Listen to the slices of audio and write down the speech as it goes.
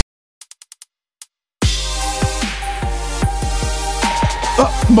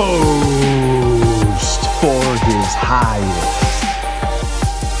utmost for his highest.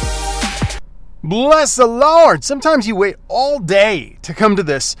 Bless the Lord. Sometimes you wait all day to come to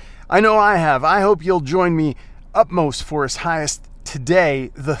this. I know I have. I hope you'll join me utmost for his highest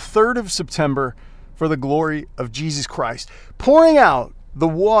today, the 3rd of September, for the glory of Jesus Christ, pouring out the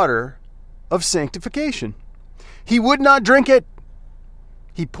water of sanctification. He would not drink it.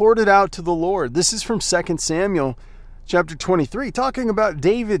 He poured it out to the Lord. This is from 2 Samuel chapter 23, talking about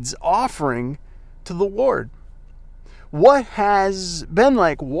David's offering to the Lord. What has been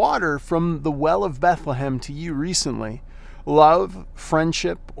like water from the well of Bethlehem to you recently? Love,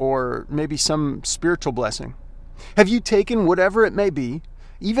 friendship, or maybe some spiritual blessing? Have you taken whatever it may be,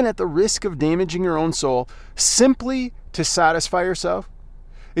 even at the risk of damaging your own soul, simply to satisfy yourself?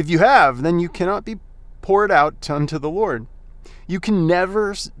 If you have, then you cannot be poured out unto the Lord. You can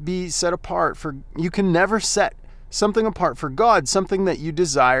never be set apart you can never set something apart for God, something that you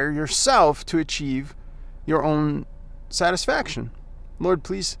desire yourself to achieve your own satisfaction. Lord,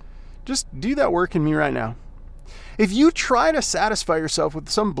 please just do that work in me right now. If you try to satisfy yourself with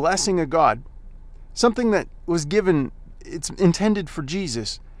some blessing of God, something that was given, it's intended for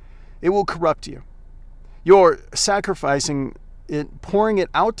Jesus, it will corrupt you. You're sacrificing it, pouring it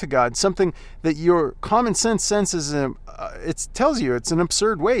out to God, something that your common sense senses, it tells you it's an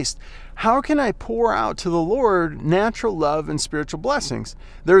absurd waste. How can I pour out to the Lord natural love and spiritual blessings?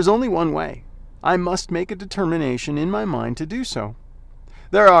 There is only one way. I must make a determination in my mind to do so.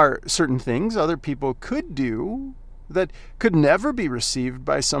 There are certain things other people could do that could never be received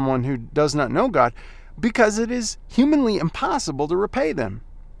by someone who does not know God, because it is humanly impossible to repay them.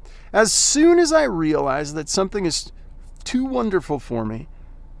 As soon as I realize that something is too wonderful for me,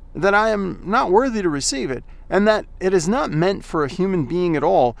 that I am not worthy to receive it, and that it is not meant for a human being at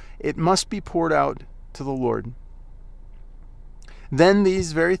all, it must be poured out to the Lord. Then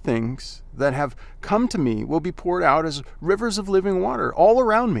these very things that have come to me will be poured out as rivers of living water all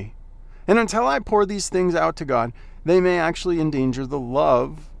around me. And until I pour these things out to God, they may actually endanger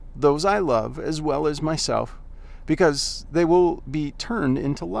those I love, as well as myself, because they will be turned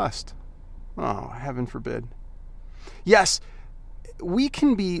into lust. Oh, heaven forbid. Yes, we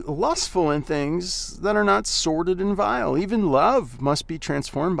can be lustful in things that are not sordid and vile. Even love must be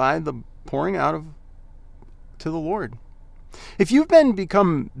transformed by the pouring out to the Lord. If you've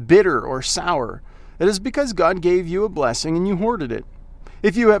become bitter or sour, it is because God gave you a blessing and you hoarded it.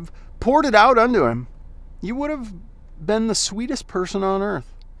 If you have poured it out unto him, you would have been the sweetest person on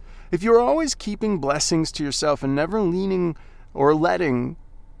earth. If you're always keeping blessings to yourself and never leaning or letting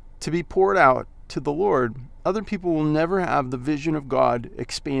to be poured out to the Lord, other people will never have the vision of God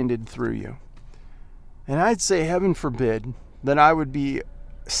expanded through you. And I'd say, heaven forbid, that I would be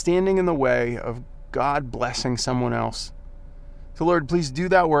standing in the way of God blessing someone else. So Lord, please do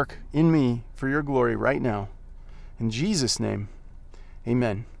that work in me for your glory right now. In Jesus' name,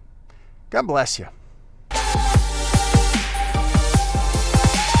 amen. God bless you.